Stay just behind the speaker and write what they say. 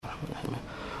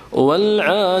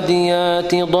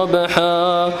والعاديات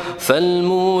ضبحا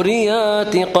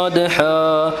فالموريات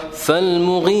قدحا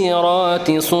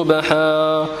فالمغيرات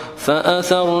صبحا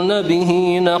فأثرن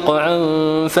به نقعا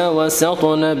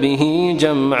فوسطن به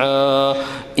جمعا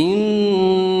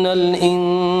إن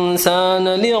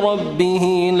الإنسان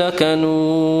لربه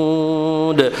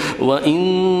لكنود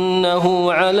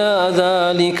وإنه على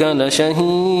ذلك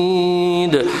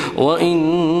لشهيد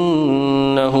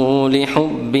وإنه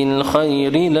لحب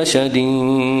الخير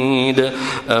لشديد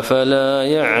أفلا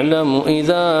يعلم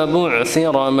إذا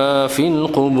بعثر ما في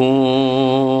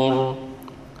القبور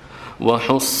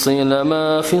وحصل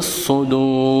ما في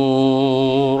الصدور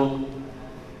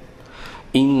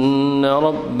إن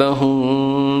ربهم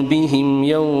بهم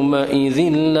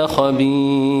يومئذ لخبير